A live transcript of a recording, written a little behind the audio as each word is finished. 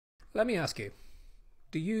Let me ask you,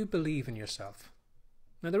 do you believe in yourself?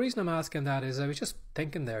 Now, the reason I'm asking that is I was just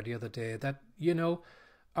thinking there the other day that,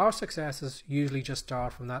 our successes usually just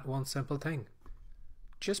start from that one simple thing.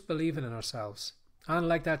 Just believing in ourselves. And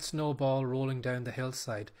like that snowball rolling down the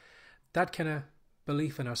hillside, that kind of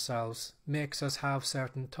belief in ourselves makes us have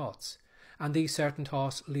certain thoughts. And these certain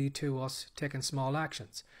thoughts lead to us taking small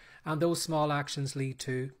actions. And those small actions lead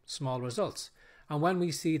to small results. And when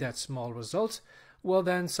we see that small result, well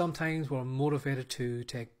then sometimes we're motivated to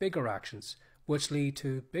take bigger actions, which lead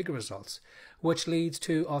to bigger results, which leads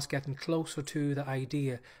to us getting closer to the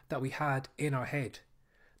idea that we had in our head.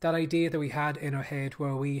 That idea that we had in our head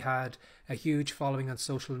where we had a huge following on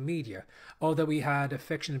social media, or that we had a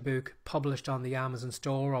fiction book published on the Amazon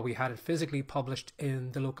store, or we had it physically published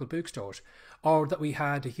in the local bookstores, or that we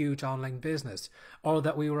had a huge online business, or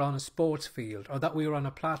that we were on a sports field, or that we were on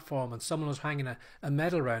a platform and someone was hanging a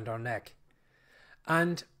medal around our neck.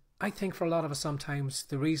 And I think for a lot of us sometimes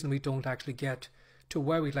the reason we don't actually get to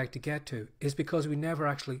where we'd like to get to is because we never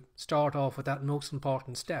actually start off with that most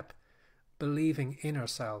important step, believing in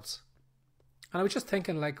ourselves. And I was just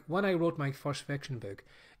thinking, like, when I wrote my first fiction book,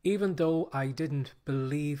 even though I didn't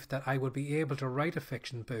believe that I would be able to write a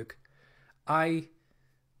fiction book,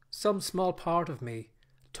 some small part of me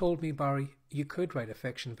told me, Barry, you could write a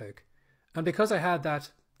fiction book. And because I had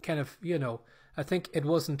that kind of, I think it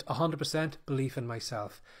wasn't 100% belief in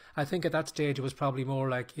myself. I think at that stage it was probably more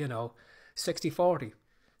like, 60-40.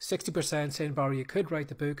 60% saying, Barry, you could write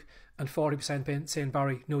the book, and 40% saying,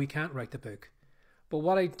 Barry, no, you can't write the book. But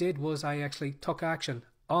what I did was I actually took action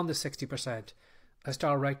on the 60%. I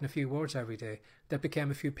started writing a few words every day. That became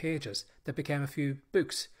a few pages. That became a few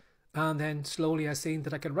books. And then slowly I seen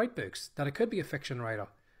that I could write books, that I could be a fiction writer.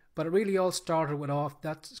 But it really all started with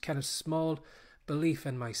that kind of small belief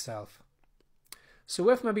in myself. So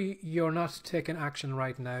if maybe you're not taking action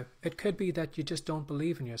right now, it could be that you just don't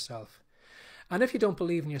believe in yourself. And if you don't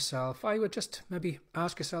believe in yourself, I would just maybe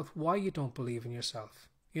ask yourself why you don't believe in yourself.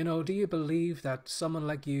 Do you believe that someone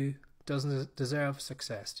like you doesn't deserve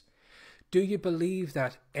success? Do you believe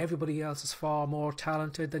that everybody else is far more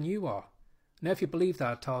talented than you are? Now, if you believe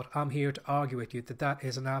that thought, I'm here to argue with you that that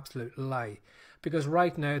is an absolute lie. Because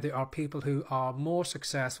right now there are people who are more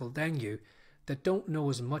successful than you, that don't know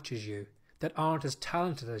as much as you, that aren't as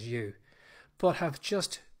talented as you, but have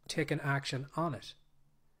just taken action on it.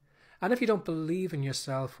 And if you don't believe in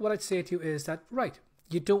yourself, what I'd say to you is that, right,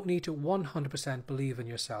 you don't need to 100% believe in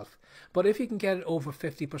yourself. But if you can get it over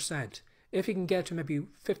 50%, if you can get to maybe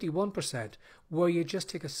 51%, where you just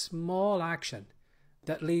take a small action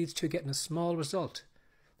that leads to getting a small result.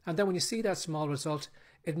 And then when you see that small result,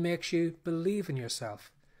 it makes you believe in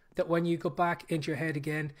yourself. That when you go back into your head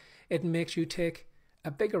again, it makes you take a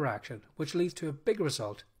bigger action, which leads to a bigger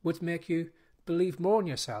result, which makes you believe more in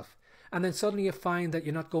yourself. And then suddenly you find that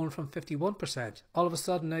you're not going from 51%. All of a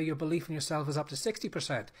sudden now your belief in yourself is up to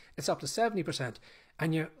 60%. It's up to 70%.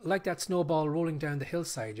 And you're like that snowball rolling down the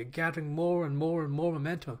hillside. You're gathering more and more and more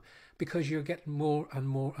momentum because you're getting more and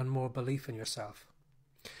more and more belief in yourself.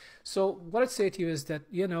 So what I'd say to you is that,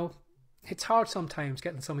 it's hard sometimes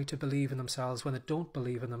getting somebody to believe in themselves when they don't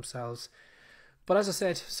believe in themselves. But as I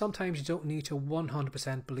said, sometimes you don't need to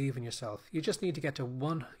 100% believe in yourself. You just need to get to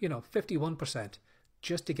 51%.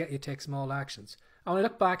 Just to get you to take small actions. And when I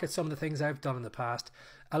look back at some of the things I've done in the past,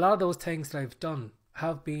 a lot of those things that I've done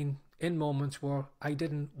have been in moments where I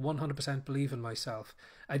didn't 100% believe in myself.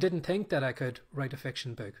 I didn't think that I could write a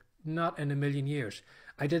fiction book. Not in a million years.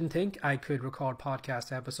 I didn't think I could record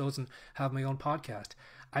podcast episodes and have my own podcast.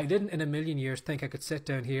 I didn't in a million years think I could sit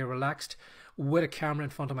down here relaxed with a camera in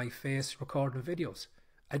front of my face recording videos.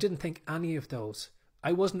 I didn't think any of those.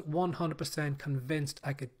 I wasn't 100% convinced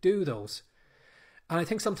I could do those. And I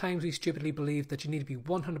think sometimes we stupidly believe that you need to be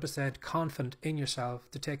 100% confident in yourself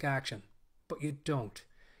to take action. But you don't.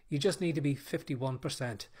 You just need to be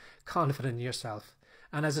 51% confident in yourself.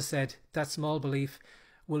 And as I said, that small belief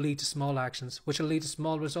will lead to small actions, which will lead to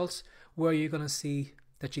small results where you're going to see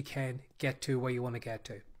that you can get to where you want to get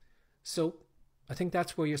to. So I think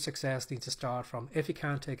that's where your success needs to start from. If you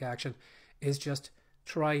can't take action, is just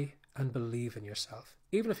try and believe in yourself.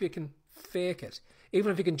 Even if you can fake it, even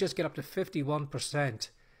if you can just get up to 51%,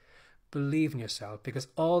 believe in yourself, because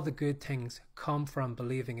all the good things come from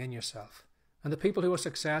believing in yourself. And the people who are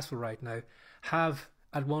successful right now have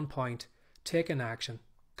at one point taken action,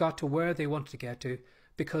 got to where they wanted to get to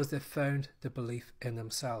because they found the belief in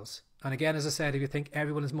themselves. And again, as I said, if you think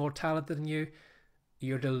everyone is more talented than you,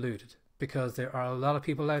 you're deluded, because there are a lot of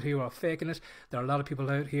people out here who are faking it. There are a lot of people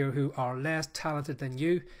out here who are less talented than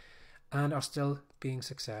you and are still being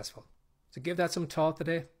successful. So give that some thought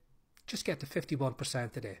today. Just get to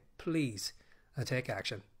 51% today, please, and take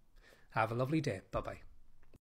action. Have a lovely day. Bye-bye.